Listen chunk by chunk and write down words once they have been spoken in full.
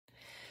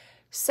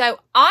So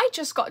I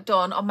just got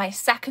done on my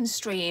second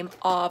stream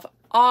of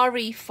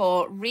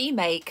RE4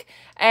 Remake.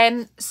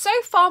 So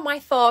far my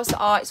thoughts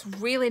are it's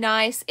really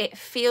nice, it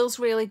feels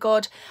really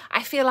good.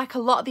 I feel like a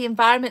lot of the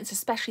environments,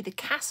 especially the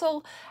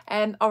castle,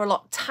 are a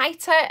lot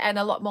tighter and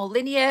a lot more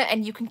linear,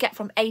 and you can get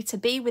from A to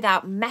B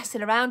without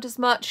messing around as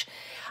much.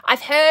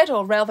 I've heard,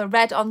 or rather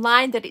read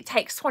online, that it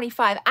takes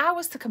 25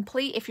 hours to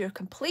complete if you're a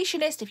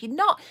completionist. If you're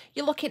not,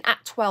 you're looking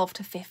at 12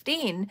 to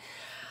 15.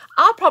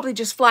 I'll probably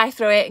just fly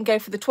through it and go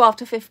for the 12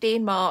 to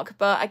 15 mark,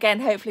 but again,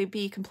 hopefully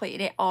be completing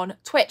it on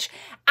Twitch.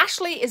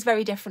 Ashley is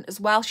very different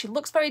as well. She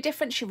looks very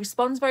different. She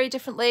responds very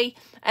differently.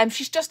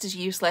 She's just as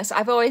useless.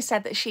 I've always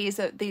said that she is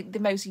the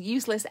most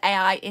useless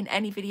AI in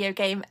any video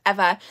game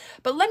ever.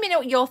 But let me know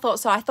what your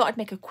thoughts are. I thought I'd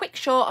make a quick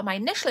short on my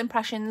initial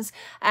impressions,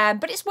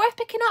 but it's worth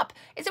picking up.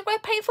 Is it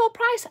worth paying full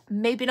price?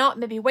 Maybe not.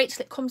 Maybe wait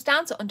till it comes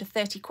down to under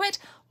 30 quid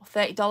or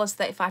 $30,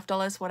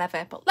 $35,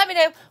 whatever. But let me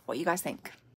know what you guys think.